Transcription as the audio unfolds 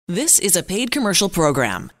This is a paid commercial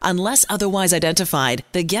program. Unless otherwise identified,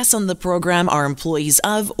 the guests on the program are employees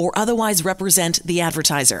of or otherwise represent the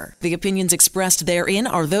advertiser. The opinions expressed therein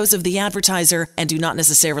are those of the advertiser and do not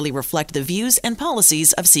necessarily reflect the views and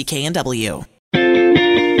policies of CKNW.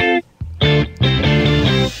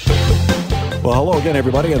 Well, hello again,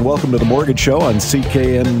 everybody, and welcome to the Mortgage Show on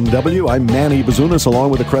CKNW. I'm Manny Bazunas,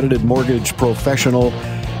 along with accredited mortgage professional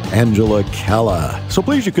Angela Calla. So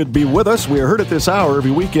pleased you could be with us. We are heard at this hour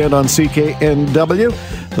every weekend on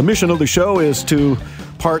CKNW. The mission of the show is to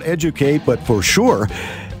part educate, but for sure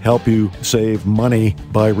help you save money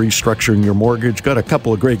by restructuring your mortgage. Got a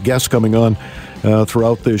couple of great guests coming on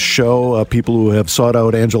throughout this show, people who have sought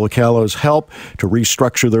out Angela Calla's help to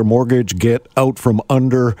restructure their mortgage, get out from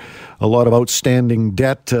under a lot of outstanding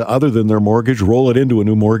debt other than their mortgage, roll it into a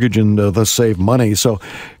new mortgage, and thus save money. So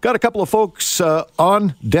got a couple of folks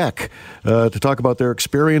on deck to talk about their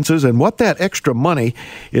experiences and what that extra money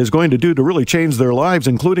is going to do to really change their lives,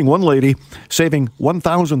 including one lady saving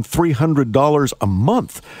 $1,300 a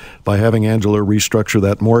month by having Angela restructure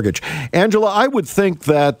that mortgage. Angela, I would think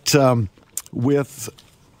that with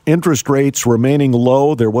interest rates remaining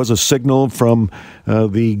low, there was a signal from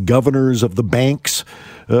the governors of the banks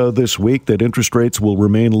this week that interest rates will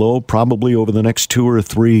remain low probably over the next 2 or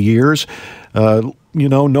 3 years.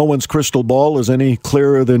 No one's crystal ball is any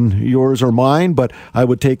clearer than yours or mine, but I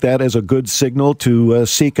would take that as a good signal to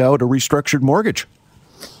seek out a restructured mortgage.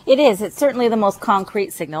 It is. It's certainly the most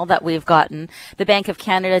concrete signal that we've gotten. The Bank of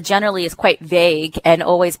Canada generally is quite vague and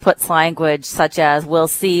always puts language such as, we'll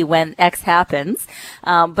see when X happens.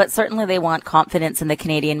 But certainly they want confidence in the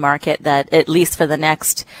Canadian market that at least for the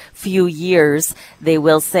next few years, they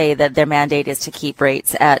will say that their mandate is to keep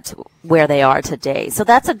rates at where they are today. So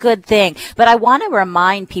that's a good thing. But I want to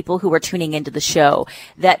remind people who are tuning into the show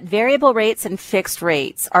that variable rates and fixed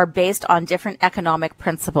rates are based on different economic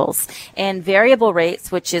principles. And variable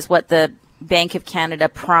rates, which is what the Bank of Canada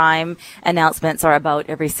prime announcements are about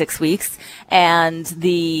every 6 weeks, and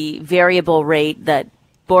the variable rate that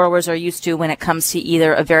borrowers are used to when it comes to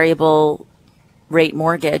either a variable rate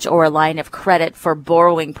mortgage or a line of credit for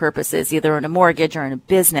borrowing purposes, either in a mortgage or in a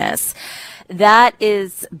business. That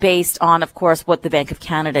is based on, of course, what the Bank of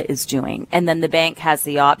Canada is doing. And then the bank has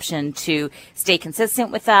the option to stay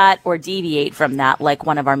consistent with that or deviate from that, like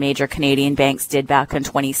one of our major Canadian banks did back in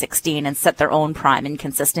 2016 and set their own prime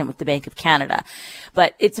inconsistent with the Bank of Canada.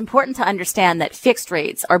 But it's important to understand that fixed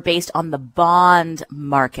rates are based on the bond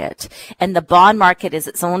market. And the bond market is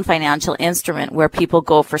its own financial instrument where people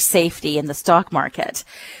go for safety in the stock market.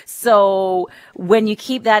 So when you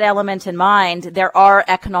keep that element in mind, there are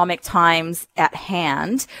economic times at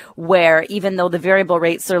hand where even though the variable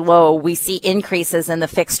rates are low, we see increases in the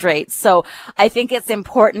fixed rates. So I think it's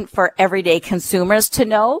important for everyday consumers to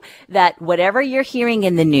know that whatever you're hearing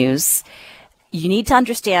in the news, you need to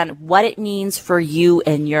understand what it means for you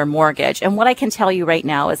and your mortgage. And what I can tell you right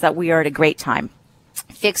now is that we are at a great time.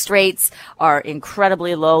 Fixed rates are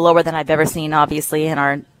incredibly low, lower than I've ever seen, obviously, in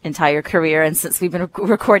our entire career and since we've been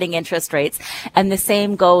recording interest rates. And the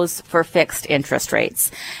same goes for fixed interest rates.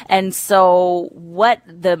 And so what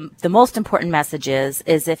the most important message is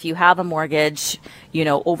if you have a mortgage,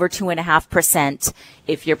 over 2.5%,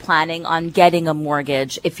 if you're planning on getting a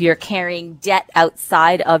mortgage, if you're carrying debt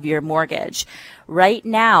outside of your mortgage, right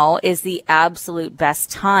now is the absolute best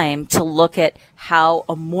time to look at how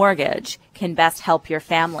a mortgage can best help your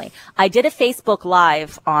family. I did a Facebook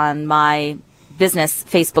Live on my business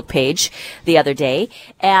Facebook page the other day,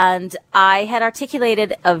 and I had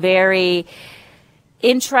articulated a very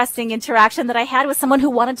interesting interaction that I had with someone who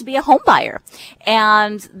wanted to be a home buyer.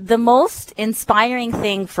 And the most inspiring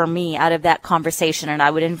thing for me out of that conversation, and I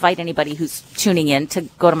would invite anybody who's tuning in to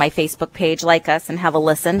go to my Facebook page, like us, and have a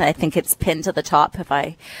listen. I think it's pinned to the top if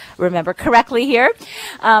I remember correctly here.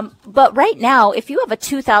 But right now, if you have a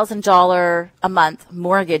 $2,000 a month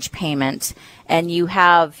mortgage payment, and you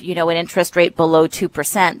have, an interest rate below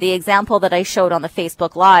 2%, the example that I showed on the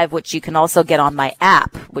Facebook Live, which you can also get on my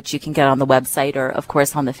app, which you can get on the website or, of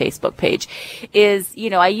course, on the Facebook page, is,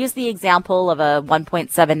 I use the example of a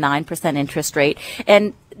 1.79% interest rate.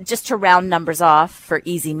 And just to round numbers off for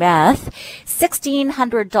easy math,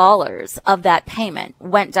 $1,600 of that payment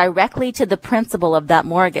went directly to the principal of that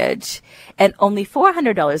mortgage, and only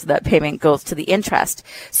 $400 of that payment goes to the interest.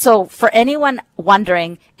 So for anyone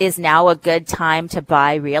wondering, is now a good time to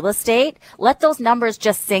buy real estate? Let those numbers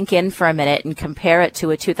just sink in for a minute and compare it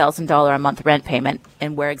to a $2,000 a month rent payment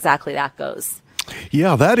and where exactly that goes.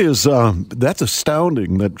 Yeah, that's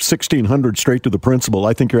astounding, that $1,600 straight to the principal.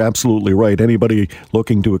 I think you're absolutely right. Anybody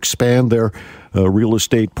looking to expand their real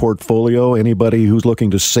estate portfolio. Anybody who's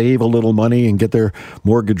looking to save a little money and get their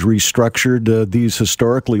mortgage restructured, these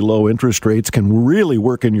historically low interest rates can really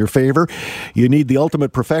work in your favor. You need the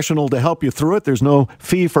ultimate professional to help you through it. There's no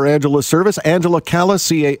fee for Angela's service. Angela Calla,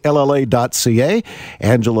 CALLA.ca,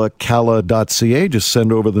 AngelaCalla.ca. Just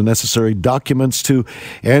send over the necessary documents to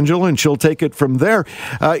Angela, and she'll take it from there.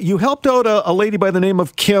 You helped out a lady by the name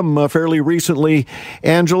of Kim fairly recently.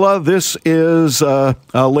 Angela, this is a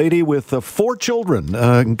lady with 4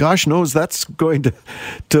 children. Gosh knows that's going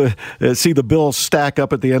to see the bill stack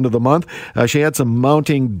up at the end of the month. She had some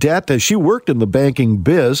mounting debt. She worked in the banking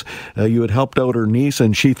biz. You had helped out her niece,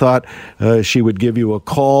 and she thought she would give you a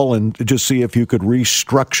call and just see if you could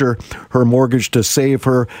restructure her mortgage to save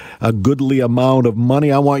her a goodly amount of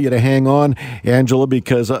money. I want you to hang on, Angela,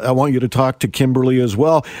 because I want you to talk to Kimberly as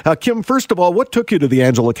well. Kim, first of all, what took you to the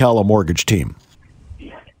Angela Calla mortgage team?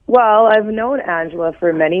 Well, I've known Angela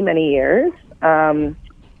for many, many years, and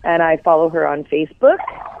I follow her on Facebook.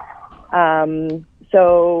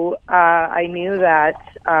 So I knew that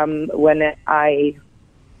when I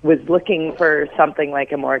was looking for something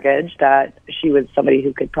like a mortgage, that she was somebody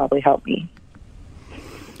who could probably help me.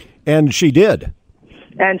 And she did.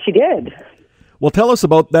 And she did. Well, tell us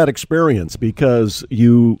about that experience, because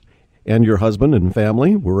you and your husband and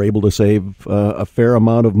family were able to save a fair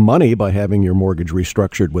amount of money by having your mortgage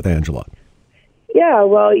restructured with Angela. Yeah,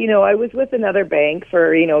 well, I was with another bank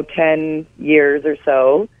for, 10 years or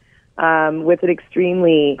so, with an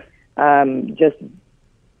extremely just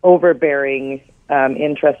overbearing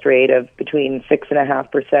interest rate of between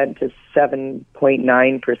 6.5% to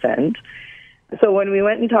 7.9%. So when we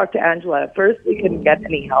went and talked to Angela, at first we couldn't get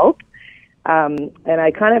any help. And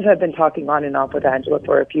I kind of have been talking on and off with Angela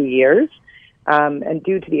for a few years. And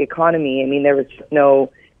due to the economy, there was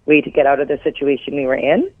no way to get out of the situation we were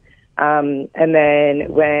in. And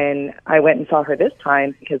then when I went and saw her this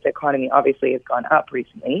time, because the economy obviously has gone up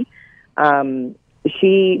recently,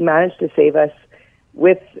 she managed to save us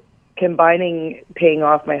with combining paying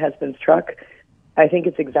off my husband's truck. I think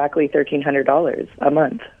it's exactly $1,300 a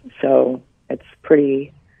month. So it's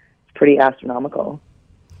pretty astronomical.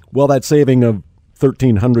 Well, that saving of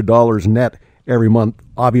 $1,300 net every month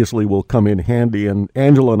obviously will come in handy. And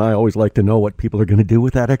Angela and I always like to know what people are going to do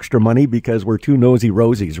with that extra money, because we're two nosy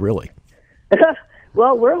rosies, really.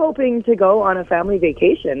 Well, we're hoping to go on a family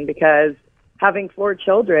vacation, because having 4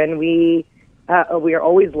 children, we are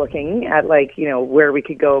always looking at, where we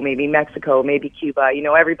could go, maybe Mexico, maybe Cuba.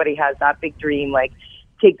 Everybody has that big dream,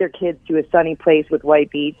 take their kids to a sunny place with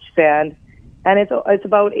white beach, sand. And it's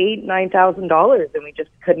about $8,000-9,000, and we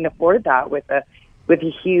just couldn't afford that with a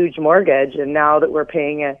huge mortgage. And now that we're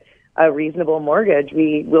paying a reasonable mortgage,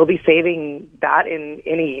 we will be saving that in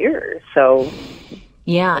a year. So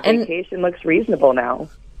yeah, the vacation looks reasonable now.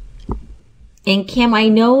 And Kim, I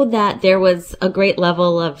know that there was a great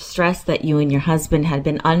level of stress that you and your husband had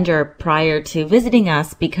been under prior to visiting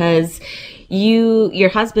us, because your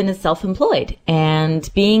husband is self-employed,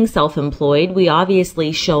 and being self-employed, we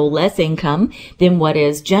obviously show less income than what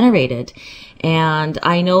is generated. And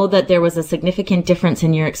I know that there was a significant difference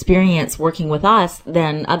in your experience working with us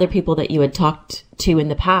than other people that you had talked to in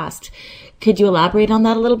the past. Could you elaborate on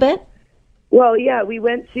that a little bit? Well, yeah, we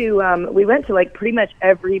went to pretty much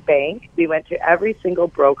every bank. We went to every single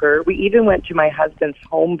broker. We even went to my husband's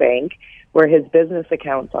home bank, where his business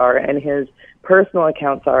accounts are and his personal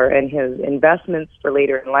accounts are and his investments for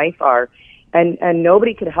later in life are. And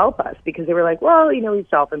nobody could help us, because they were like, well, he's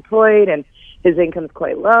self-employed and his income's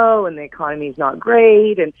quite low and the economy's not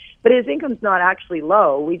great. But his income's not actually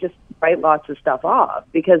low. We just write lots of stuff off,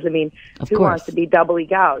 because, who wants to be doubly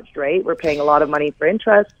gouged, right? We're paying a lot of money for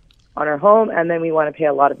interest on our home, and then we want to pay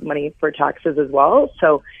a lot of money for taxes as well.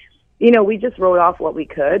 So, we just wrote off what we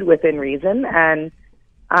could within reason, and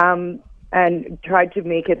tried to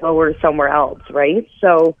make it lower somewhere else, right?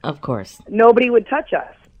 So, of course, nobody would touch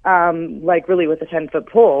us, really with a 10-foot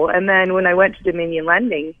pole. And then when I went to Dominion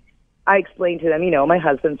Lending, I explained to them, my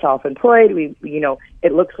husband's self-employed.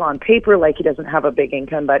 It looks on paper like he doesn't have a big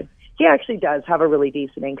income, but he actually does have a really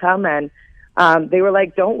decent income. And they were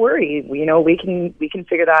like, don't worry, we can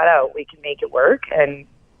figure that out. We can make it work, and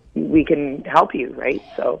we can help you, right?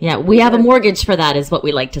 So yeah, we have a mortgage for that, is what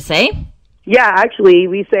we like to say. Yeah, actually,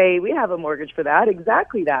 we say we have a mortgage for that,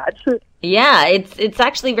 exactly that. Yeah, it's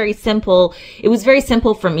actually very simple. It was very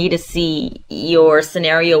simple for me to see your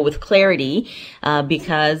scenario with clarity,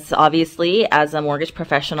 because obviously as a mortgage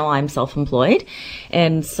professional, I'm self-employed.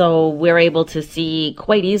 And so we're able to see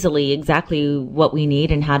quite easily exactly what we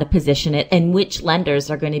need and how to position it and which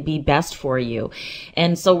lenders are going to be best for you.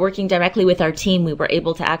 And so working directly with our team, we were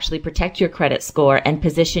able to actually protect your credit score and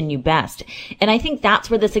position you best. And I think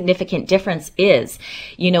that's where the significant difference is.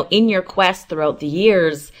 You know, in your quest throughout the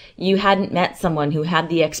years, you hadn't met someone who had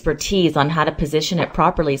the expertise on how to position it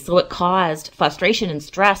properly. So it caused frustration and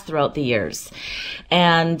stress throughout the years.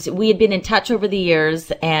 And we had been in touch over the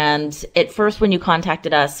years. And at first, when you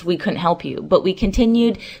contacted us, we couldn't help you, but we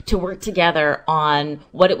continued to work together on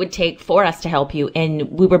what it would take for us to help you.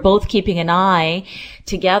 And we were both keeping an eye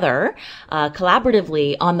together,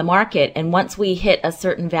 collaboratively on the market. And once we hit a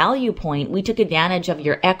certain value point, we took advantage of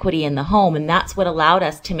your equity in the home. And that's what allowed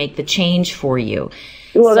us to make the change for you.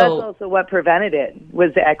 Well, that's also what prevented it,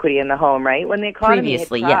 was the equity in the home, right? When the economy had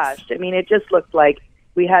crashed, yes. I mean, it just looked like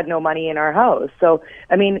we had no money in our house. So,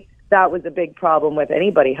 I mean, that was a big problem with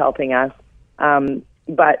anybody helping us.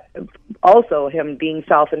 But also him being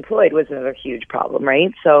self-employed was another huge problem,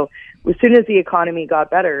 right? So as soon as the economy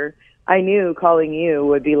got better, I knew calling you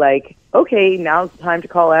would be like, okay, now's the time to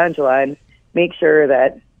call Angela and make sure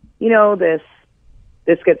that, you know, this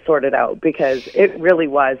gets sorted out, because it really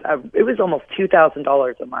was, it was almost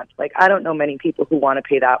 $2,000 a month. Like, I don't know many people who want to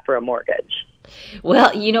pay that for a mortgage.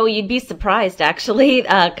 Well, you know, you'd be surprised actually,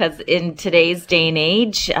 because in today's day and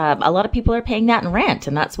age, a lot of people are paying that in rent.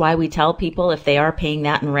 And that's why we tell people, if they are paying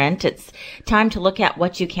that in rent, it's time to look at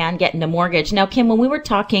what you can get in a mortgage. Now, Kim, when we were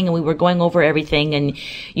talking and we were going over everything, and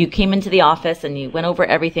you came into the office and you went over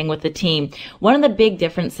everything with the team, one of the big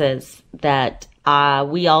differences that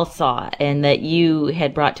we all saw and that you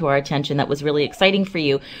had brought to our attention that was really exciting for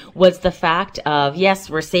you was the fact of, yes,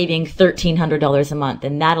 we're saving $1,300 a month,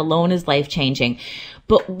 and that alone is life-changing.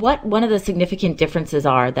 But what one of the significant differences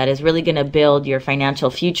are that is really going to build your financial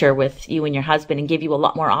future with you and your husband and give you a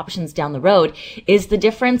lot more options down the road is the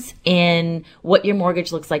difference in what your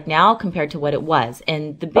mortgage looks like now compared to what it was.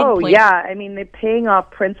 And the big point... yeah. I mean, the paying off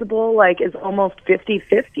principal, like, is almost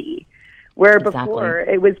 50-50. Where before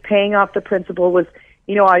it was paying off the principal was,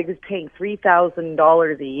 you know, I was paying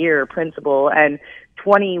 $3,000 a year principal and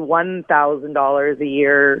 $21,000 a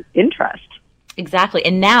year interest. Exactly.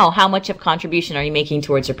 And now, how much of contribution are you making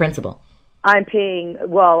towards your principal? I'm paying,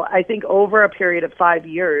 well, I think over a period of 5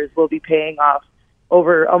 years, we'll be paying off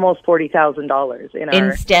over almost $40,000 in our,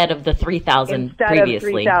 instead of the $3,000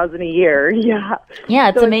 previously. Instead of $3,000 a year, yeah. Yeah,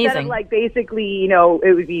 it's so amazing. Instead of, like, basically, you know,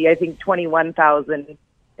 it would be, I think, $21,000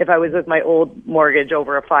 if I was with my old mortgage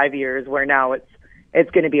over 5 years, where now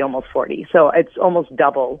it's going to be almost 40. So it's almost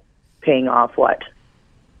double paying off what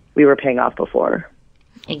we were paying off before.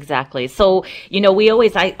 Exactly. So, you know, we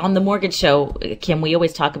always, on the mortgage show, Kim, we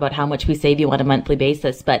always talk about how much we save you on a monthly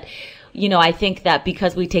basis. But, you know, I think that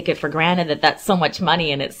because we take it for granted that that's so much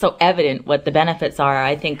money and it's so evident what the benefits are,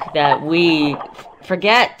 I think that we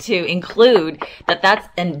forget to include that that's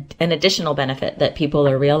an additional benefit that people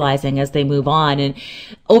are realizing as they move on. And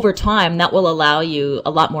over time, that will allow you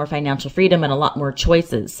a lot more financial freedom and a lot more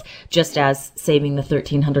choices, just as saving the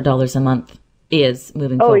 $1,300 a month is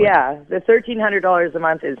moving forward. Oh, yeah. The $1,300 a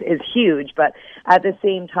month is huge. But at the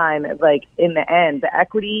same time, like, in the end, the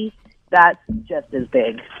equity, that's just as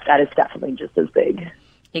big. That is definitely just as big.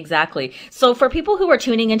 Exactly. So for people who are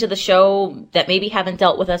tuning into the show that maybe haven't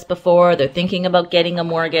dealt with us before, they're thinking about getting a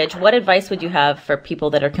mortgage, what advice would you have for people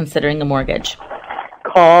that are considering a mortgage?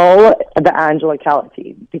 Call the Angela Calla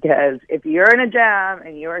team, because if you're in a jam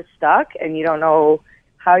and you're stuck and you don't know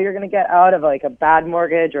how you're going to get out of, like, a bad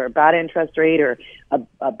mortgage or a bad interest rate or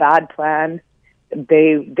a bad plan,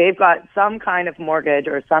 they've got some kind of mortgage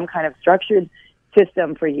or some kind of structured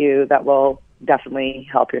system for you that will definitely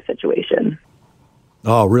help your situation.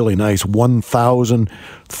 Oh, really nice.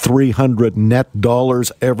 $1,300 net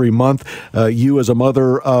dollars every month. You, as a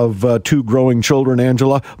mother of 2 growing children,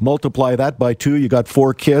 Angela, multiply that by 2. You got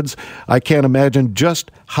 4 kids. I can't imagine just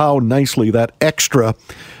how nicely that extra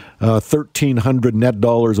 $1,300 net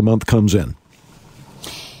dollars a month comes in.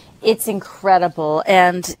 It's incredible.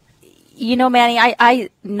 And, you know, Manny, I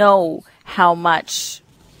know how much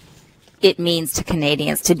it means to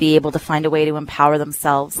Canadians to be able to find a way to empower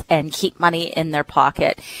themselves and keep money in their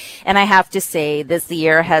pocket. And I have to say, this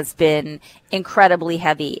year has been incredibly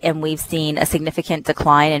heavy, and we've seen a significant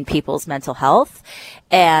decline in people's mental health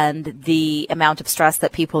and the amount of stress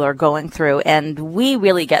that people are going through. And we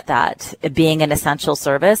really get that, being an essential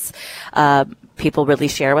service. People really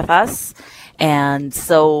share with us. And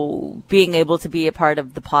so being able to be a part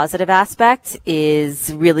of the positive aspect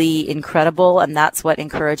is really incredible. And that's what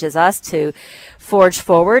encourages us to forge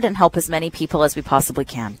forward and help as many people as we possibly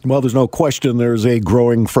can. Well, there's no question there's a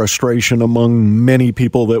growing frustration among many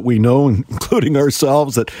people that we know, including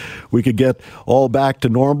ourselves, that we could get all back to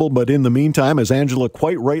normal. But in the meantime, as Angela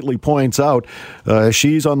quite rightly points out,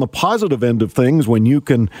 she's on the positive end of things when you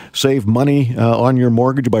can save money on your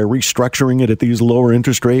mortgage by restructuring it at these lower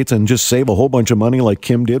interest rates and just save a whole bunch of money like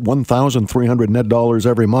Kim did, $1,300 net dollars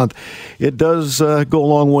every month. It does go a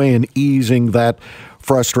long way in easing that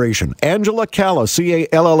frustration. Angela Calla,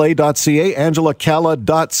 CALLA.ca,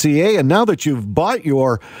 AngelaCalla.ca. And now that you've bought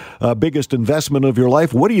your biggest investment of your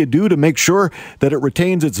life, what do you do to make sure that it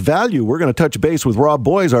retains its value? We're going to touch base with Rob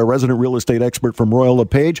Boies, our resident real estate expert from Royal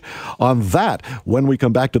LePage, on that when we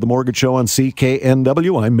come back to the Mortgage Show on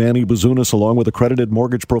CKNW. I'm Manny Bazunas, along with accredited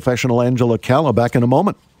mortgage professional Angela Calla. Back in a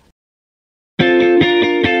moment.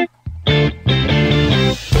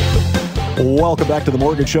 Welcome back to the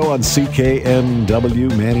Mortgage Show on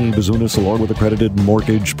CKNW. Manny Bazunas, along with accredited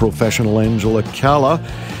mortgage professional Angela Calla.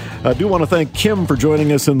 I do want to thank Kim for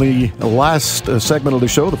joining us in the last segment of the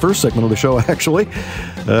show, the first segment of the show, actually.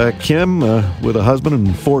 Kim, with a husband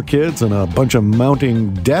and 4 kids and a bunch of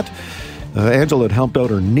mounting debt. Angela had helped out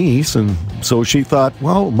her niece, and so she thought,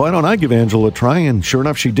 well, why don't I give Angela a try? And sure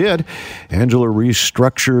enough, she did. Angela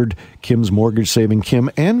restructured Kim's mortgage, saving Kim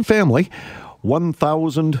and family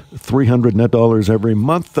 $1,300 net dollars every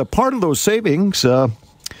month. Part of those savings,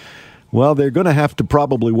 well, they're going to have to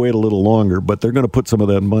probably wait a little longer, but they're going to put some of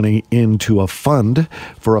that money into a fund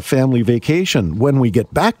for a family vacation when we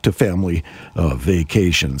get back to family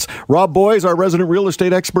vacations. Rob Boies, our resident real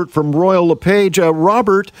estate expert from Royal LePage.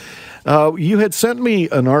 Robert, you had sent me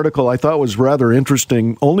an article I thought was rather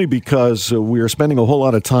interesting, only because we are spending a whole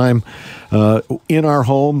lot of time in our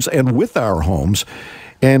homes and with our homes.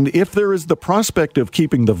 And if there is the prospect of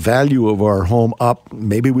keeping the value of our home up,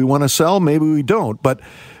 maybe we want to sell, maybe we don't. But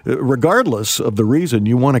regardless of the reason,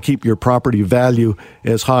 you want to keep your property value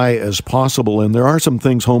as high as possible. And there are some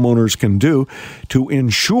things homeowners can do to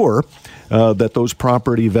ensure that those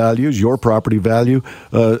property values, your property value,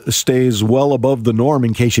 stays well above the norm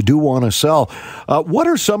in case you do want to sell. What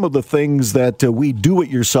are some of the things that we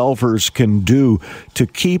do-it-yourselfers can do to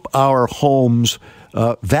keep our homes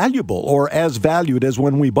valuable or as valued as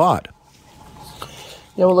when we bought?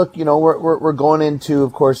 Yeah, well, look, we're going into,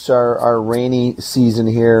 of course, our rainy season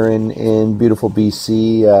here in beautiful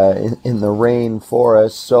BC, in the rain for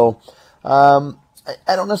us. So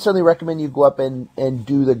I don't necessarily recommend you go up and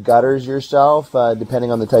do the gutters yourself,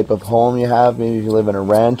 depending on the type of home you have. Maybe if you live in a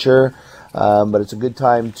rancher, but it's a good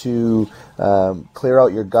time to clear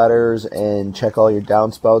out your gutters and check all your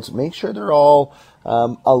downspouts. Make sure they're all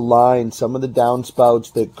aligned. Some of the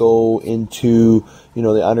downspouts that go into,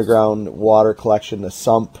 the underground water collection, the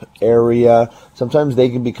sump area, sometimes they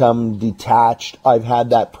can become detached. I've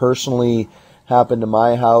had that personally happen to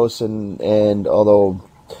my house, and although,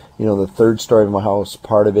 the third story of my house,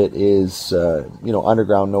 part of it is,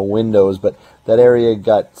 underground, no windows, but that area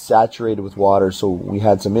got saturated with water, so we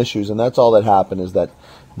had some issues, and that's all that happened, is that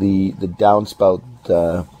the downspout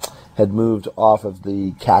had moved off of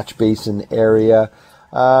the catch basin area.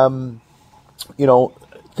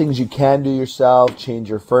 Things you can do yourself: change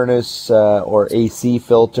your furnace or AC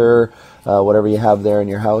filter, whatever you have there in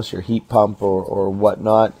your house, your heat pump or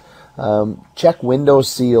whatnot. Check window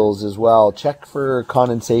seals as well. Check for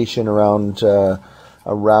condensation around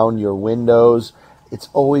your windows. It's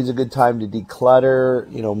always a good time to declutter.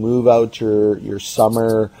 Move out your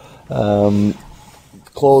summer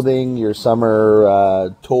clothing, your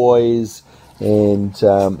summer toys, and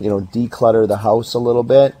declutter the house a little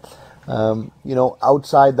bit.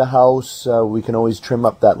 Outside the house, we can always trim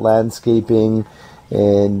up that landscaping,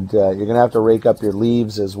 and you're going to have to rake up your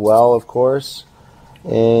leaves as well, of course.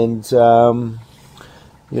 And, just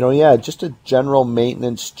a general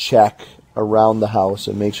maintenance check around the house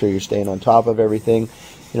and make sure you're staying on top of everything.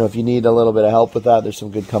 If you need a little bit of help with that, there's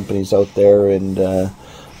some good companies out there, and,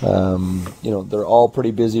 they're all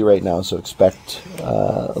pretty busy right now, so expect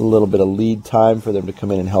a little bit of lead time for them to come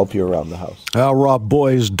in and help you around the house.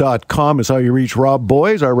 RobBoies.com is how you reach Rob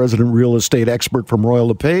Boies, our resident real estate expert from Royal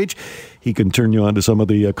LePage. He can turn you on to some of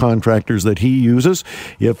the contractors that he uses.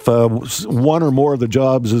 If one or more of the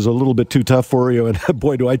jobs is a little bit too tough for you, and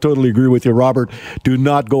boy, do I totally agree with you, Robert, do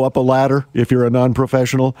not go up a ladder if you're a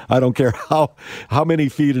non-professional. I don't care how many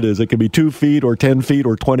feet it is. It can be 2 feet or 10 feet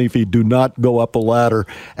or 20 feet. Do not go up a ladder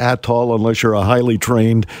at all unless you're a highly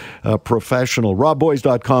trained professional.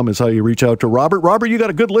 RobBoies.com is how you reach out to Robert. Robert, you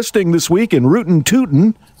got a good listing this week in Rootin'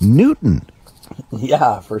 Tootin' Newton.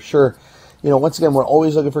 Yeah, for sure. once again, we're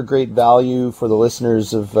always looking for great value for the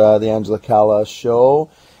listeners of the Angela Calla show.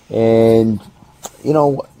 And, you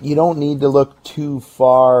don't need to look too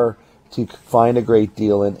far to find a great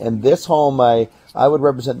deal. And this home, I would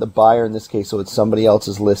represent the buyer in this case, so it's somebody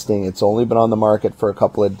else's listing. It's only been on the market for a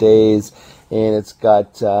couple of days, and it's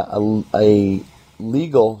got a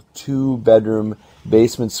legal 2-bedroom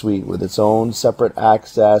basement suite with its own separate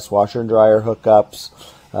access, washer and dryer hookups,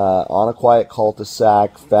 on a quiet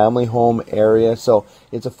cul-de-sac, family home area. So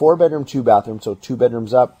it's a 4-bedroom, 2-bathroom, so 2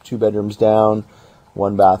 bedrooms up, 2 bedrooms down,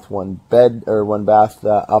 1 bath, 1 bath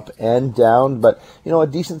up and down. But a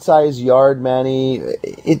decent sized yard, Manny.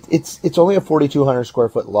 It's only a 4,200 square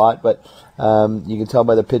foot lot, but you can tell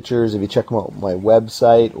by the pictures if you check out my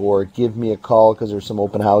website or give me a call, because there's some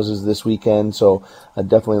open houses this weekend. So I'd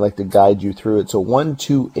definitely like to guide you through it. So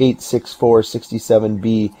 12864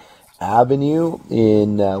 67B Avenue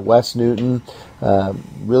in West Newton.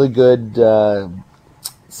 Really good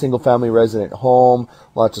single-family resident home,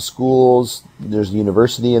 lots of schools. There's a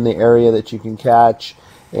university in the area that you can catch.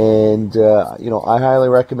 And, I highly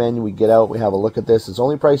recommend we get out, we have a look at this. It's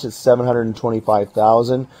only priced at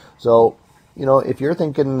 $725,000. So, if you're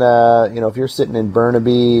thinking, if you're sitting in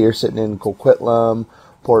Burnaby, you're sitting in Coquitlam,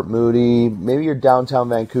 Port Moody, maybe you're downtown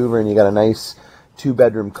Vancouver and you got a nice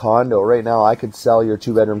 2-bedroom condo. Right now, I could sell your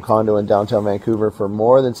 2-bedroom condo in downtown Vancouver for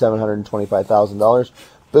more than $725,000.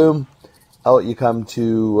 Boom. Out you come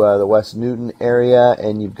to the West Newton area,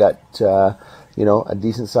 and you've got, a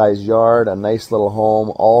decent-sized yard, a nice little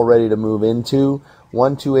home, all ready to move into.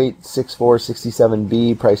 12864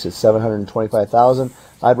 67B, price at $725,000.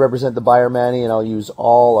 I'd represent the buyer, Manny, and I'll use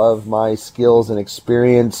all of my skills and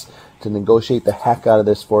experience to negotiate the heck out of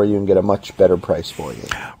this for you and get a much better price for you.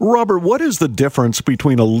 Robert, what is the difference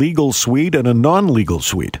between a legal suite and a non-legal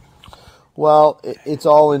suite? Well, it's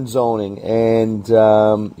all in zoning, and,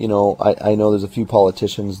 I know there's a few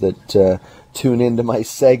politicians that tune into my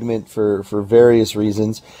segment for various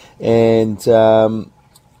reasons, and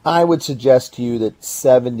I would suggest to you that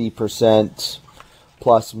 70%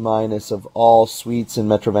 plus minus of all suites in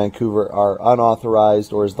Metro Vancouver are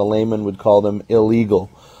unauthorized, or as the layman would call them, illegal.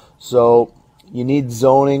 So you need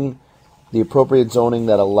zoning, the appropriate zoning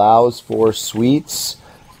that allows for suites.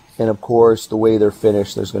 And of course, the way they're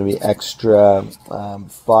finished, there's going to be extra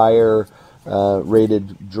fire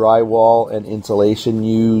rated drywall and insulation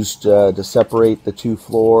used to separate the 2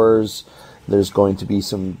 floors. There's going to be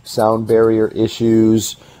some sound barrier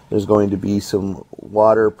issues. There's going to be some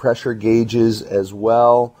water pressure gauges as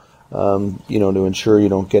well, to ensure you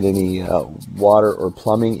don't get any water or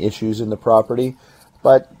plumbing issues in the property.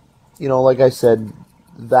 But, like I said,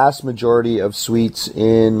 vast majority of suites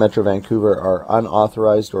in Metro Vancouver are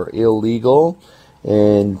unauthorized or illegal.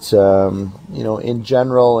 And, in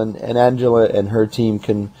general, and Angela and her team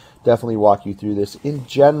can definitely walk you through this. In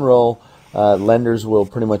general, lenders will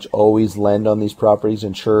pretty much always lend on these properties.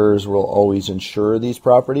 Insurers will always insure these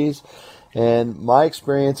properties. And my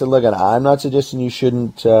experience, and look, I'm not suggesting you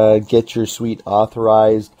shouldn't get your suite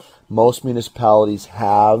authorized. Most municipalities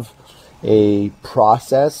have a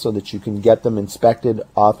process so that you can get them inspected,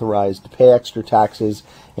 authorized to pay extra taxes,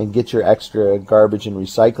 and get your extra garbage and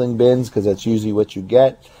recycling bins, because that's usually what you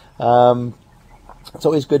get. It's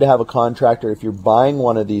always good to have a contractor. If you're buying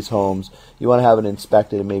one of these homes, you want to have it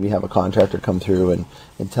inspected and maybe have a contractor come through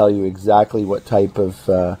and tell you exactly what type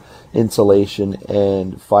of insulation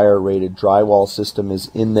and fire-rated drywall system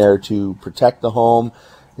is in there to protect the home,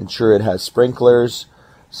 ensure it has sprinklers.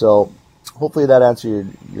 So hopefully that answers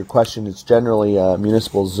your question. It's generally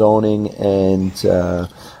municipal zoning and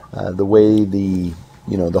the way the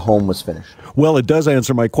home was finished. Well, it does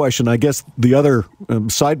answer my question. I guess the other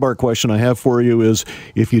sidebar question I have for you is,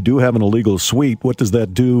 if you do have an illegal suite, what does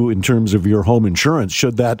that do in terms of your home insurance?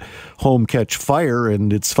 Should that home catch fire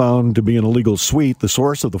and it's found to be an illegal suite, the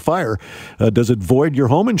source of the fire, does it void your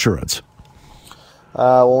home insurance?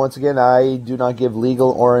 Well, once again, I do not give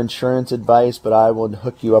legal or insurance advice, but I will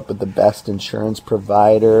hook you up with the best insurance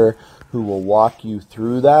provider who will walk you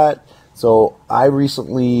through that. So I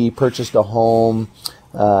recently purchased a home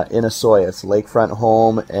in Asoya. It's a lakefront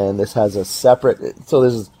home, and this has a separate, so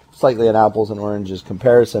this is slightly an apples and oranges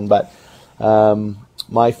comparison, but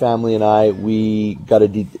my family and I, we got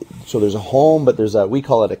so there's a home, but we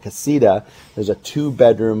call it a casita. There's a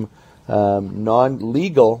 2-bedroom,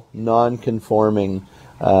 non-legal, non-conforming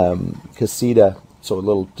casita, so a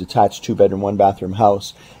little detached 2-bedroom, 1-bathroom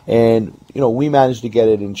house. And, we managed to get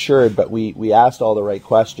it insured, but we asked all the right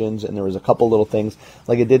questions, and there was a couple little things,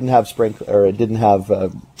 like it didn't have it didn't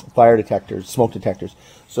have fire detectors, smoke detectors.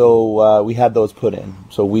 So we had those put in.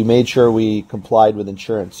 So we made sure we complied with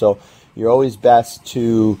insurance. So you're always best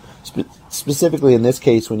to, specifically in this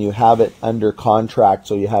case, when you have it under contract,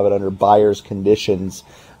 so you have it under buyer's conditions,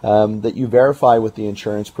 that you verify with the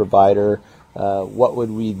insurance provider what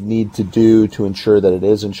would we need to do to ensure that it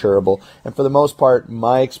is insurable. And for the most part,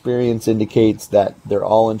 my experience indicates that they're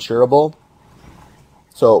all insurable.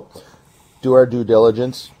 So do our due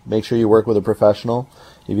diligence. Make sure you work with a professional.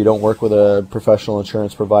 If you don't work with a professional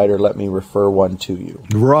insurance provider, let me refer one to you.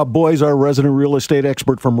 Rob Boies, our resident real estate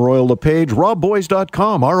expert from Royal LePage.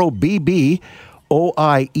 RobBoies.com,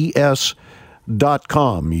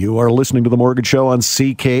 ROBBOIES.com. You are listening to The Mortgage Show on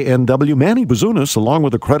CKNW. Manny Bazunas, along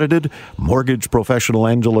with accredited mortgage professional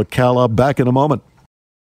Angela Calla. Back in a moment.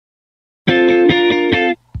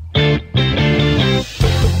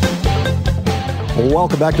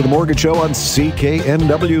 Welcome back to The Mortgage Show on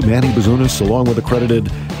CKNW. Manny Bazunas, along with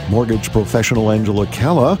accredited mortgage professional Angela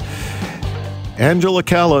Calla. Angela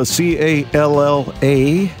Calla, CALLA.ca.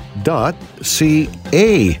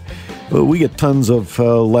 We get tons of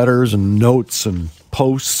letters and notes and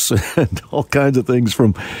posts and all kinds of things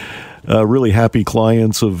from really happy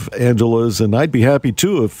clients of Angela's. And I'd be happy,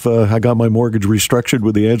 too, if I got my mortgage restructured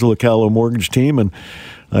with the Angela Calla mortgage team and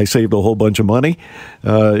I saved a whole bunch of money.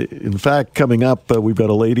 In fact, coming up, we've got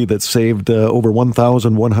a lady that saved over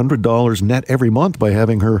 $1,100 net every month by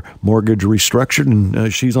having her mortgage restructured,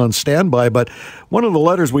 and she's on standby. But one of the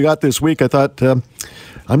letters we got this week, I thought,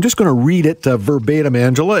 I'm just going to read it verbatim,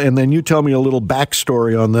 Angela, and then you tell me a little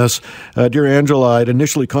backstory on this. Dear Angela, I'd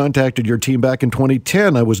initially contacted your team back in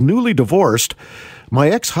 2010. I was newly divorced. My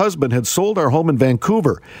ex-husband had sold our home in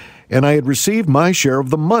Vancouver, and I had received my share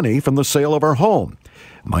of the money from the sale of our home.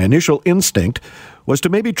 My initial instinct was to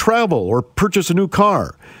maybe travel or purchase a new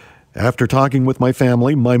car. After talking with my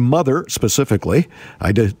family, my mother specifically,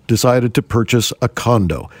 I decided to purchase a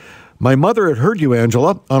condo. My mother had heard you,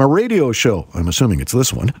 Angela, on a radio show, I'm assuming it's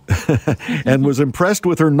this one, and was impressed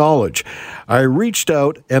with her knowledge. I reached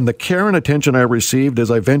out, and the care and attention I received as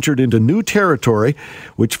I ventured into new territory,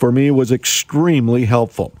 which for me was extremely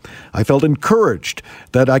helpful. I felt encouraged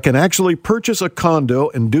that I can actually purchase a condo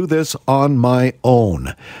and do this on my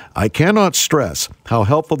own. I cannot stress how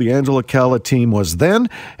helpful the Angela Calla team was then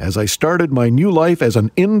as I started my new life as an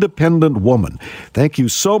independent woman. Thank you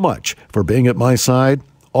so much for being at my side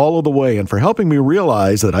all of the way and for helping me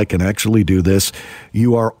realize that I can actually do this.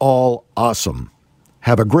 You are all awesome.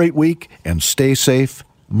 Have a great week and stay safe,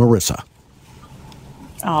 Marissa.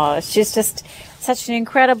 Oh, she's just such an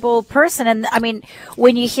incredible person. And I mean,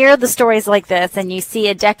 when you hear the stories like this and you see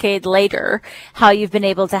a decade later how you've been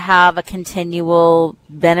able to have a continual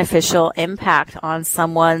beneficial impact on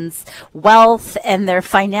someone's wealth and their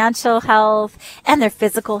financial health and their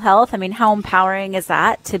physical health, I mean, how empowering is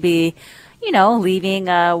that to be, you know, leaving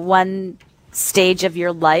one stage of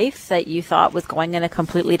your life that you thought was going in a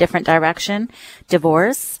completely different direction,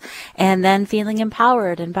 divorce, and then feeling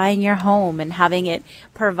empowered and buying your home and having it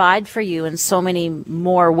provide for you in so many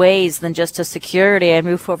more ways than just a security and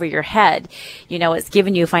roof over your head. You know, it's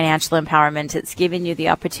given you financial empowerment. It's given you the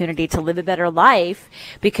opportunity to live a better life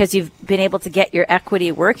because you've been able to get your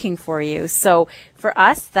equity working for you. So for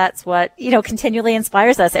us, that's what, you know, continually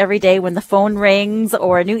inspires us every day when the phone rings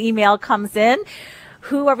or a new email comes in.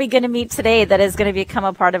 Who are we going to meet today that is going to become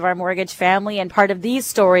a part of our mortgage family and part of these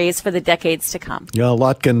stories for the decades to come? Yeah, a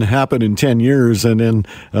lot can happen in 10 years, and in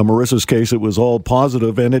Marissa's case, it was all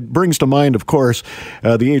positive. And it brings to mind, of course,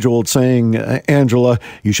 the age-old saying, Angela,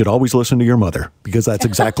 you should always listen to your mother, because that's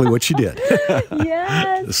exactly what she did.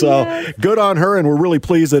 Yes. So yes. Good on her, and we're really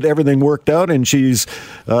pleased that everything worked out, and she's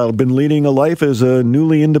been leading a life as a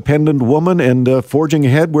newly independent woman and forging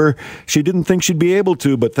ahead where she didn't think she'd be able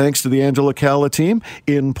to, but thanks to the Angela Calla team,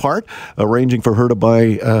 in part, arranging for her to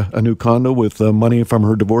buy a new condo with money from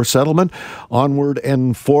her divorce settlement. Onward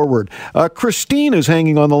and forward. Christine is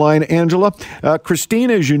hanging on the line, Angela. Christine,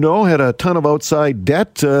 as you know, had a ton of outside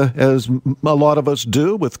debt, as a lot of us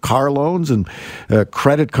do, with car loans and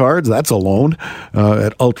credit cards. That's a loan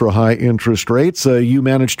at ultra-high interest rates. You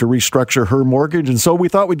managed to restructure her mortgage, and so we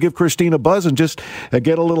thought we'd give Christine a buzz and just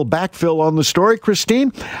get a little backfill on the story.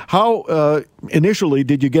 Christine, how initially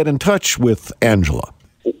did you get in touch with Angela?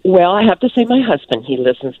 Well, I have to say my husband, he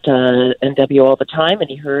listens to NW all the time, and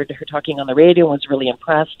he heard her talking on the radio and was really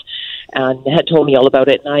impressed and had told me all about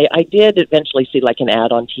it. And I did eventually see like an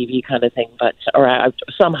ad on TV kind of thing,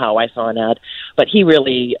 somehow I saw an ad. But he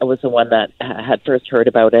really was the one that had first heard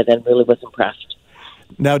about it and really was impressed.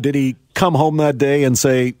 Now, did he come home that day and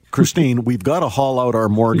say, Christine, we've got to haul out our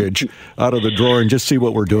mortgage out of the drawer and just see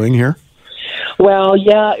what we're doing here? Well,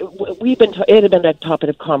 yeah, it had been a topic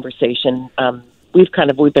of conversation.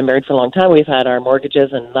 we've been married for a long time. We've had our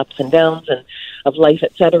mortgages and ups and downs and of life,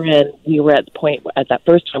 et cetera. And we were at the point at that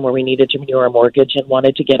first time where we needed to renew our mortgage and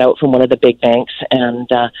wanted to get out from one of the big banks. And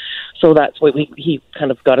so that's what he kind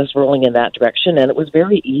of got us rolling in that direction. And it was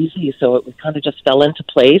very easy. So it kind of just fell into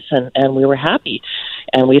place, and we were happy.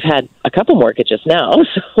 And we've had a couple mortgages now.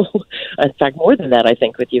 So in fact, more than that, I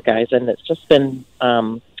think, with you guys. And it's just been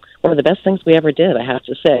one of the best things we ever did, I have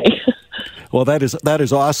to say. Well, that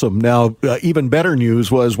is awesome. Now, even better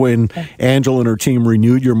news was when Angela and her team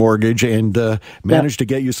renewed your mortgage and managed to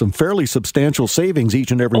get you some fairly substantial savings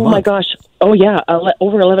each and every month. Oh, my gosh. Oh, yeah.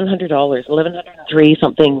 Over $1,100, $1,103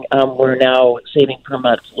 something we're now saving per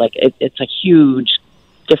month. Like, it's a huge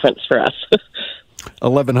difference for us.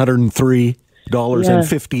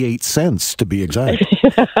 $1,103.58 to be exact.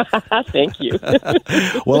 Thank you.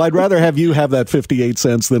 Well, I'd rather have you have that 58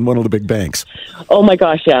 cents than one of the big banks. Oh my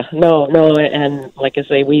gosh, yeah. No, and like I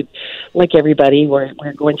say, we, like everybody, we're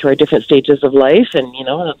going through our different stages of life, and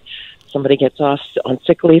somebody gets off on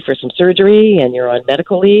sick leave for some surgery, and you're on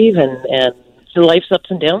medical leave, and the life's ups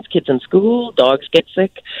and downs, kids in school, dogs get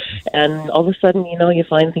sick, and all of a sudden, you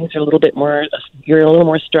find things are a little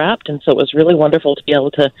more strapped, and so it was really wonderful to be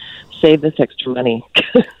able to save this extra money.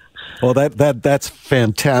 Well, that's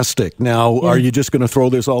fantastic. Now, Are you just going to throw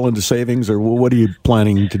this all into savings, or what are you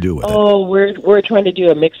planning to do with it? Oh, we're trying to do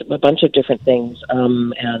a mix of a bunch of different things,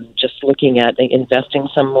 and just looking at investing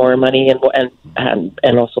some more money and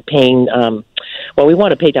also paying. Well, we want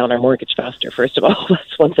to pay down our mortgage faster. First of all,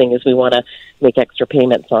 that's one thing, is we want to make extra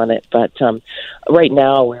payments on it. But right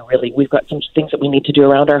now, we've got some things that we need to do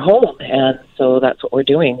around our home, and so that's what we're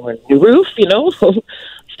doing. We're new roof,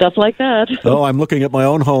 stuff like that. Oh, I'm looking at my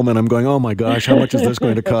own home and I'm going, oh my gosh, how much is this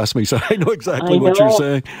going to cost me? So I know exactly what you're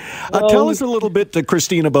saying. Tell us a little bit,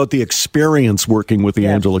 Christine, about the experience working with the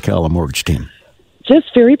Angela Calla mortgage team.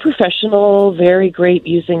 Just very professional, very great,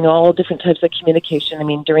 using all different types of communication. I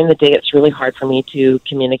mean, during the day, it's really hard for me to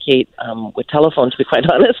communicate with telephone, to be quite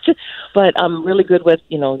honest. But I'm really good with,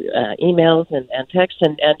 emails and text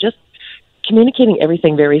and just communicating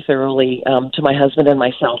everything very thoroughly to my husband and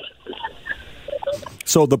myself.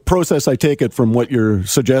 So the process, I take it from what you're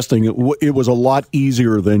suggesting, it was a lot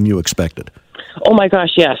easier than you expected. Oh my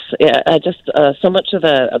gosh, yes. Yeah, just so much of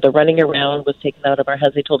the running around was taken out of our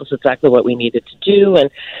hands. They told us exactly what we needed to do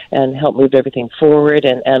and helped move everything forward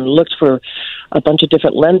and looked for a bunch of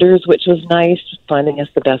different lenders, which was nice, finding us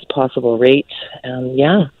the best possible rate.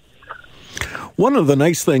 Yeah. One of the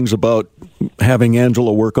nice things about having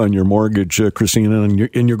Angela work on your mortgage, Christina, and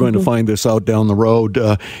you're going to find this out down the road,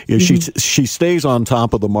 is she stays on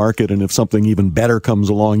top of the market, and if something even better comes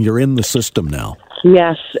along, you're in the system now.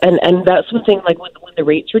 Yes, and that's one thing, like when the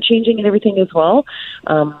rates were changing and everything as well.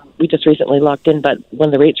 We just recently locked in, but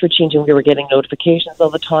when the rates were changing, we were getting notifications all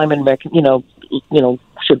the time, and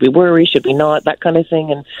should we worry, should we not, that kind of thing,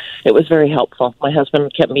 and it was very helpful. My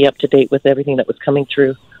husband kept me up to date with everything that was coming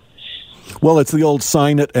through. Well, it's the old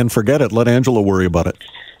sign it and forget it. Let Angela worry about it.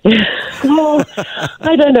 Well,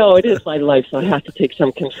 I don't know. It is my life, so I have to take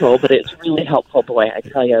some control, but it's really helpful. Boy, I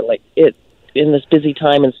tell you, in this busy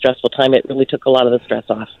time and stressful time, it really took a lot of the stress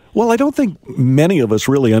off. Well, I don't think many of us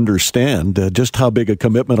really understand just how big a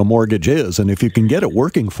commitment a mortgage is, and if you can get it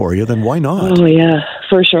working for you, then why not? Oh, yeah,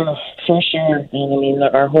 for sure. And I mean,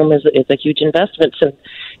 our home is a huge investment,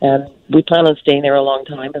 and we plan on staying there a long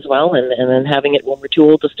time as well, and then having it when we're too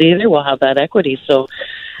old to stay there, we'll have that equity. So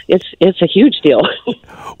it's a huge deal.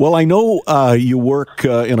 Well, I know you work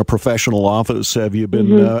in a professional office. Have you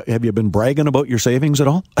been bragging about your savings at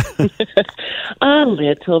all? A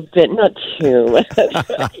little bit, not too much.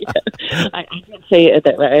 I can say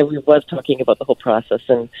that I was talking about the whole process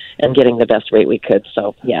and getting the best rate we could.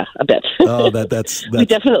 So yeah, a bit. Oh, that's we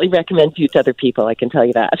definitely recommend you to other people. I can tell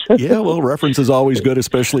you that. Yeah, well, reference is always good,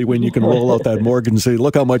 especially when you can roll out that mortgage and say,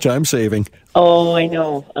 "Look how much I'm saving." Oh, I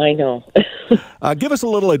know. Give us a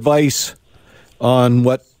little advice on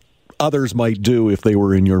what others might do if they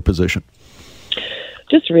were in your position.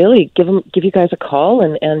 Just really give you guys a call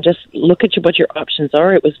and just look at what your options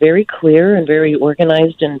are. It was very clear and very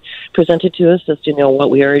organized and presented to us as to what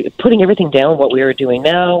we are putting everything down, what we are doing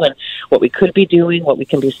now, and what we could be doing, what we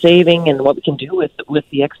can be saving, and what we can do with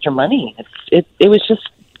the extra money. It was just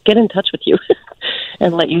get in touch with you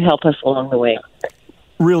and let you help us along the way.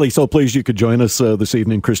 Really so pleased you could join us this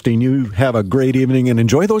evening, Christine. You have a great evening and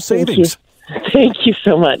enjoy those savings. Thank you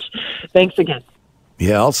so much. Thanks again.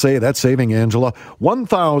 Yeah, I'll say that's saving, Angela.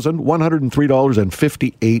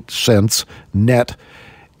 $1,103.58 net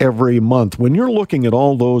every month. When you're looking at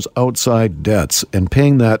all those outside debts and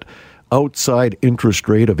paying that outside interest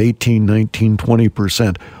rate of 18, 19,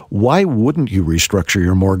 20%. Why wouldn't you restructure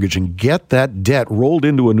your mortgage and get that debt rolled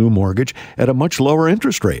into a new mortgage at a much lower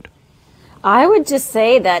interest rate? I would just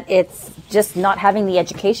say that it's just not having the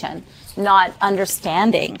education, not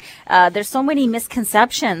understanding. There's so many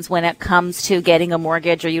misconceptions when it comes to getting a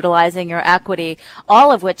mortgage or utilizing your equity,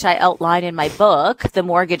 all of which I outline in my book, The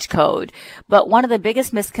Mortgage Code. But one of the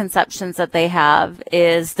biggest misconceptions that they have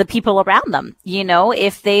is the people around them. You know,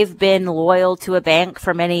 if they've been loyal to a bank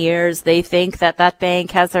for many years, they think that that bank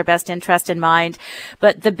has their best interest in mind.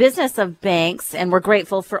 But the business of banks, and we're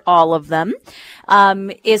grateful for all of them,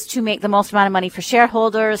 is to make the most amount of money for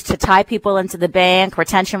shareholders, to tie people into the bank,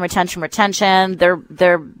 retention.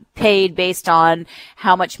 They're paid based on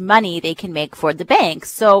how much money they can make for the bank.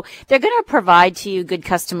 So they're going to provide to you good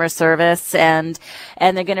customer service and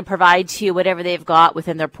they're going to provide to you whatever they've got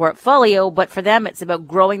within their portfolio. But for them, it's about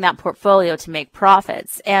growing that portfolio to make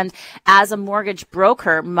profits. And as a mortgage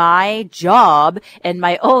broker, my job and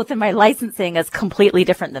my oath and my licensing is completely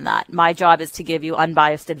different than that. My job is to give you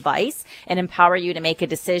unbiased advice and empower you to make a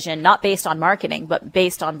decision, not based on marketing, but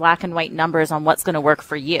based on black and white numbers on what's going to work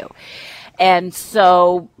for you. And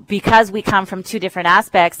so because we come from two different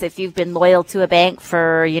aspects, if you've been loyal to a bank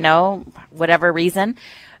for, whatever reason,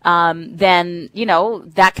 then,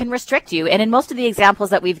 that can restrict you. And in most of the examples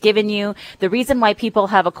that we've given you, the reason why people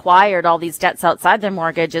have acquired all these debts outside their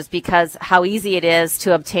mortgage is because how easy it is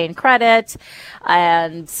to obtain credit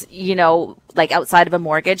and, like outside of a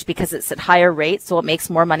mortgage because it's at higher rates. So it makes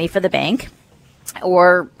more money for the bank.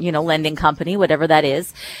 Or, lending company, whatever that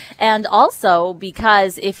is. And also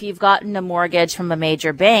because if you've gotten a mortgage from a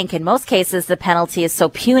major bank, in most cases, the penalty is so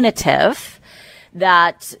punitive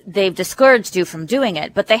that they've discouraged you from doing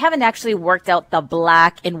it, but they haven't actually worked out the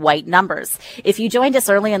black and white numbers. If you joined us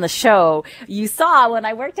early in the show, you saw when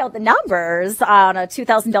I worked out the numbers on a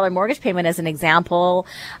 $2,000 mortgage payment as an example,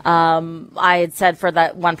 I had said for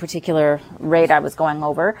that one particular rate I was going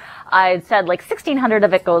over, I had said like $1,600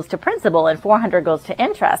 of it goes to principal and $400 goes to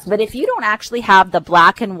interest. But if you don't actually have the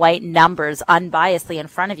black and white numbers unbiasedly in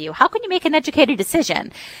front of you, how can you make an educated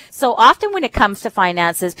decision? So often when it comes to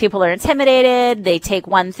finances, people are intimidated. They take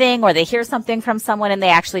one thing or they hear something from someone and they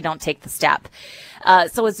actually don't take the step.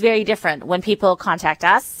 So it's very different. When people contact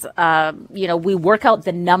us, we work out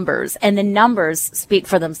the numbers and the numbers speak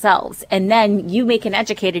for themselves. And then you make an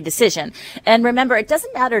educated decision. And remember, it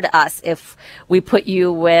doesn't matter to us if we put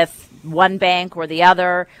you with one bank or the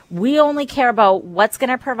other. We only care about what's going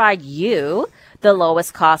to provide you the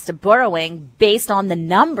lowest cost of borrowing based on the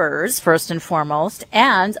numbers, first and foremost,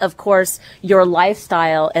 and of course, your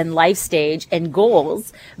lifestyle and life stage and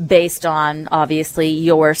goals based on obviously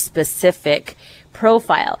your specific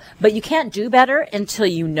profile. But you can't do better until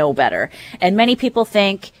you know better. And many people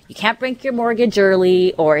think you can't break your mortgage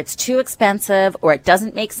early, or it's too expensive, or it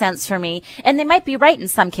doesn't make sense for me. And they might be right in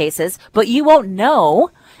some cases, but you won't know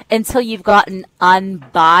until you've gotten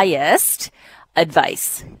unbiased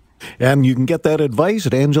advice. And you can get that advice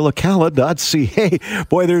at angelacalla.ca.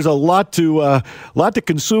 Boy, there's a lot to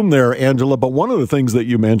consume there, Angela. But one of the things that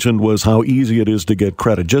you mentioned was how easy it is to get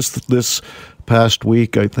credit. Just this past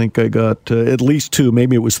week, I think I got at least 2,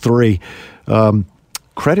 maybe it was 3,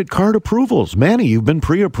 credit card approvals. Manny, you've been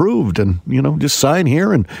pre-approved, and, just sign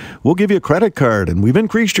here and we'll give you a credit card, and we've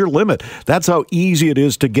increased your limit. That's how easy it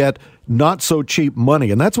is to get not so cheap money.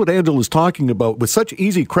 And that's what Angela's talking about. With such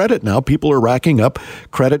easy credit now, people are racking up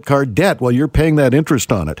credit card debt while you're paying that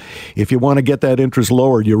interest on it. If you want to get that interest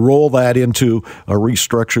lowered, you roll that into a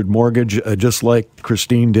restructured mortgage, just like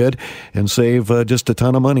Christine did, and save just a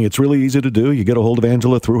ton of money. It's really easy to do. You get a hold of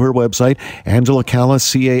Angela through her website,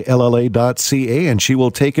 angelacalla.ca, and she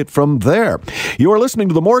will take it from there. You are listening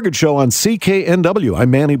to The Mortgage Show on CKNW.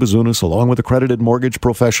 I'm Manny Bazunas, along with accredited mortgage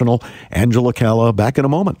professional Angela Calla. Back in a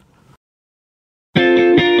moment.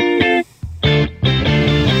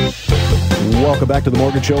 Welcome back to The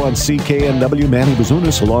Mortgage Show on CKNW. Manny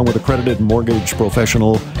Bazunas, along with accredited mortgage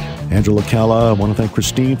professional Angela Calla. I want to thank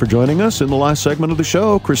Christine for joining us in the last segment of the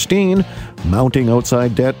show. Christine, mounting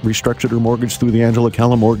outside debt, restructured her mortgage through the Angela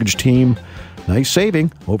Calla mortgage team. Nice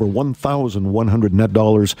saving, over $1,100 net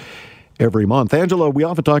dollars every month. Angela, we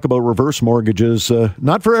often talk about reverse mortgages,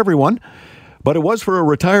 not for everyone, but it was for a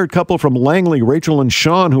retired couple from Langley, Rachel and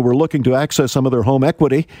Sean, who were looking to access some of their home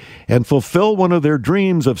equity and fulfill one of their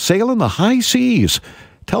dreams of sailing the high seas.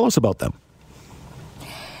 Tell us about them.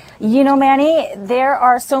 Manny, there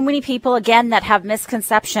are so many people, again, that have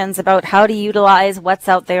misconceptions about how to utilize what's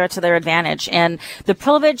out there to their advantage. And the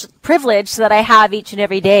privilege that I have each and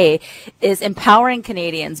every day is empowering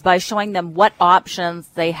Canadians by showing them what options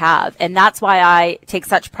they have. And that's why I take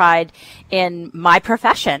such pride in my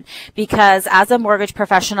profession, because as a mortgage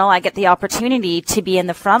professional, I get the opportunity to be in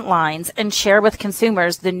the front lines and share with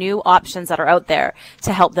consumers the new options that are out there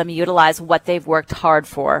to help them utilize what they've worked hard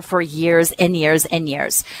for years and years and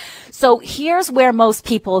years. So here's where most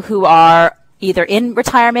people who are either in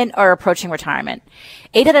retirement or approaching retirement,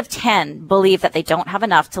 8 out of 10 believe that they don't have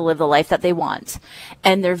enough to live the life that they want.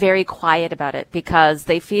 And they're very quiet about it because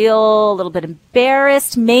they feel a little bit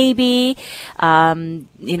embarrassed, maybe.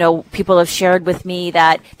 People have shared with me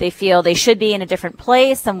that they feel they should be in a different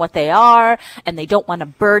place than what they are, and they don't want to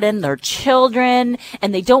burden their children,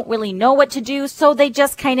 and they don't really know what to do, so they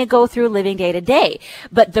just kind of go through living day to day.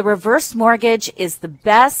 But the reverse mortgage is the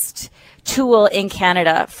best tool in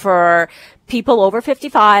Canada for people over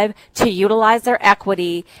 55 to utilize their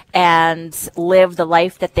equity and live the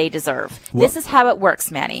life that they deserve. Well, this is how it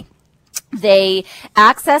works, Manny. They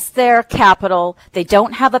access their capital, they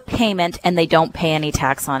don't have a payment, and they don't pay any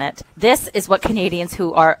tax on it. This is what Canadians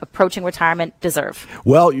who are approaching retirement deserve.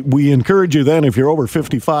 Well, we encourage you then, if you're over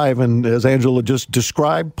 55, and as Angela just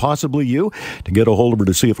described, possibly you, to get a hold of her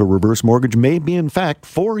to see if a reverse mortgage may be in fact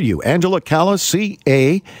for you. Angela Calla,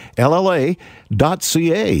 CALLA.ca.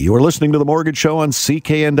 You're listening to The Mortgage Show on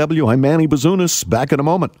CKNW. I'm Manny Bazunas. Back in a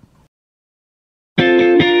moment.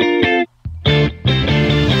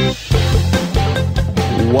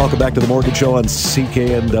 Welcome back to The Mortgage Show on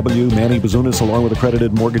CKNW. Manny Bazunas, along with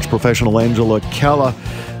accredited mortgage professional Angela Calla.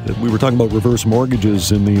 We were talking about reverse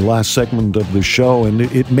mortgages in the last segment of the show, and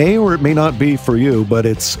it may or it may not be for you, but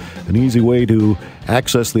it's an easy way to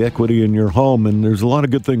access the equity in your home, and there's a lot of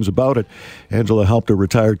good things about it. Angela helped a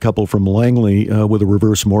retired couple from Langley with a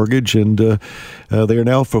reverse mortgage, and they are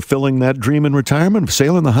now fulfilling that dream in retirement of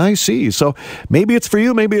sailing the high seas. So maybe it's for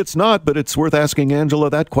you, maybe it's not, but it's worth asking Angela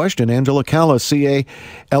that question. Angela Calla, CALLA.ca.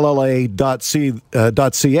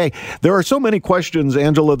 There are so many questions,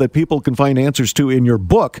 Angela, that people can find answers to in your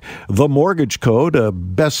book, The Mortgage Code, a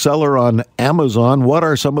bestseller on Amazon. What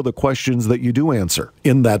are some of the questions that you do answer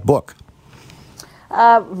in that book?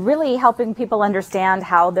 Really helping people understand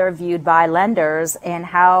how they're viewed by lenders and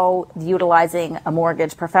how utilizing a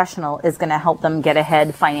mortgage professional is going to help them get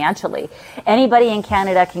ahead financially. Anybody in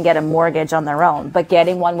Canada can get a mortgage on their own, but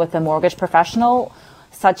getting one with a mortgage professional,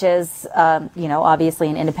 such as, obviously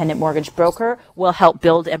an independent mortgage broker, will help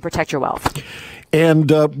build and protect your wealth.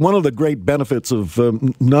 And one of the great benefits of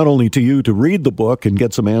not only to you to read the book and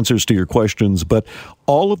get some answers to your questions, but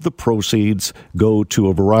all of the proceeds go to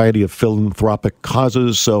a variety of philanthropic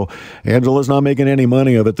causes. So Angela's not making any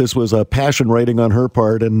money of it. This was a passion writing on her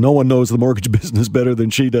part, and no one knows the mortgage business better than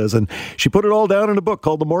she does. And she put it all down in a book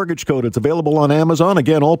called The Mortgage Code. It's available on Amazon.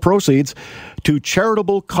 Again, all proceeds to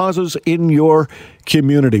charitable causes in your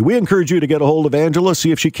community. We encourage you to get a hold of Angela,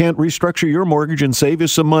 see if she can't restructure your mortgage and save you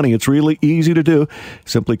some money. It's really easy to do.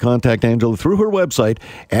 Simply contact Angela through her website,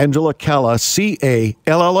 Angela Calla,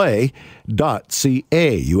 CALLA.ca.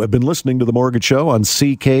 You have been listening to The Mortgage Show on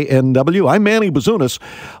CKNW. I'm Manny Bazunas,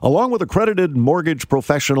 along with accredited mortgage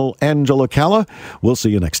professional Angela Calla. We'll see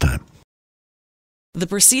you next time. The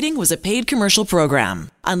proceeding was a paid commercial program.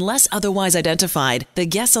 Unless otherwise identified, the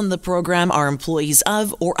guests on the program are employees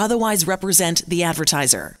of or otherwise represent the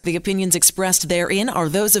advertiser. The opinions expressed therein are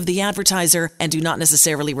those of the advertiser and do not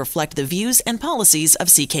necessarily reflect the views and policies of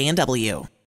CKNW.